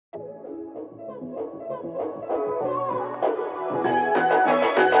While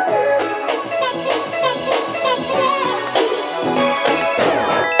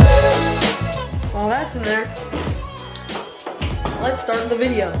that's in there, let's start the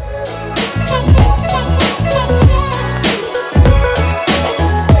video.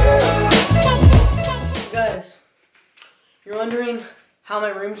 Guys, you're wondering how my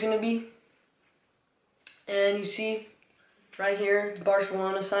room's gonna be, and you see right here the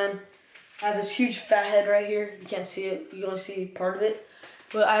Barcelona sign. I have this huge fat head right here. You can't see it, you can only see part of it,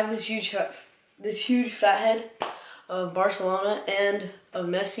 but I have this huge fat head of Barcelona and of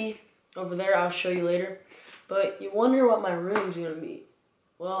Messi over there. I'll show you later. But you wonder what my room's gonna be.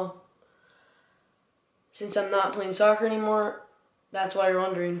 Well, since I'm not playing soccer anymore, that's why you're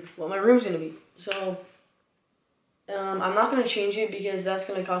wondering what my room's gonna be. So I'm not gonna change it because that's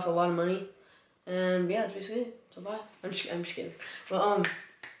gonna cost a lot of money. And yeah, that's basically it. So bye. I'm just kidding. But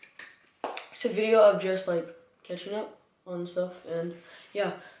it's a video of just like catching up on stuff, and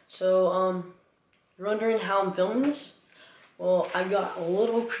yeah. So you're wondering how I'm filming this? Well, I got a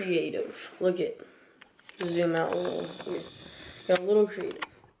little creative. Look at, zoom out a little here. Got a little creative.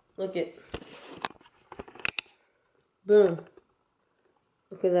 Look at, boom.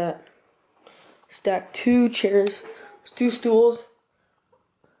 Look at that. Stacked 2 chairs, 2 stools,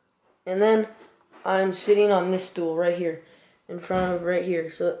 and then I'm sitting on this stool right here, in front of right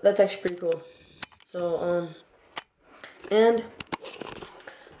here. So that's actually pretty cool. So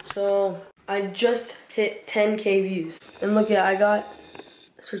so I just hit 10K views. And look at, I got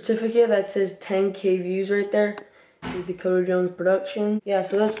a certificate that says 10K views right there. It's Dakota Jones production. Yeah,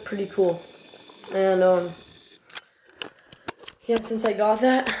 so that's pretty cool. And yeah, since I got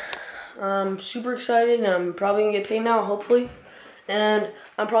that, I'm super excited, and I'm probably gonna get paid now, hopefully. And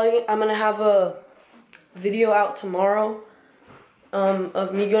I'm gonna have a video out tomorrow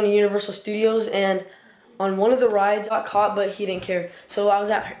of me going to Universal Studios, and on one of the rides I got caught, but he didn't care. So I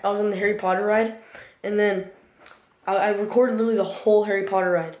was on the Harry Potter ride, and then I recorded literally the whole Harry Potter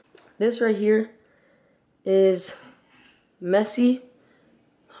ride. This right here is Messi.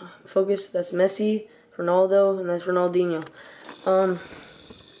 Focus. That's Messi, Ronaldo, and that's Ronaldinho.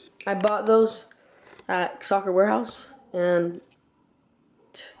 I bought those at Soccer Warehouse, and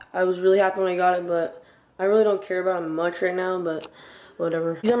I was really happy when I got it, but I really don't care about them much right now, but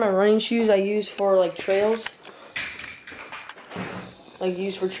whatever. These are my running shoes I use for like trails. Like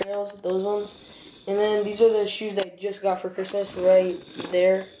used for trails, those ones. And then these are the shoes that I just got for Christmas right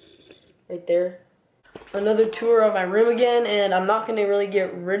there. Right there. Another tour of my room again, and I'm not gonna really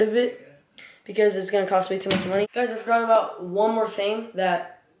get rid of it because it's gonna cost way too much money. Guys, I forgot about one more thing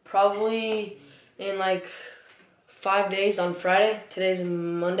that probably in like 5 days on Friday. Today's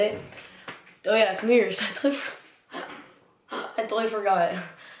Monday. Oh yeah, it's New Year's. I totally forgot.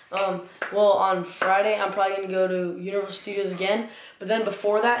 Well, on Friday, I'm probably going to go to Universal Studios again. But then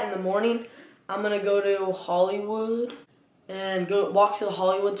before that, in the morning, I'm going to go to Hollywood and walk to the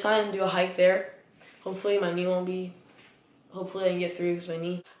Hollywood sign and do a hike there. Hopefully, my knee won't be... Hopefully, I can get through because my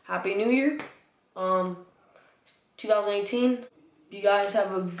knee. Happy New Year. 2018. You guys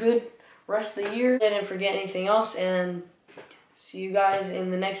have a good rest of the year. I didn't forget anything else. And see you guys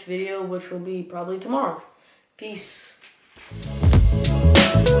in the next video, which will be probably tomorrow. Peace.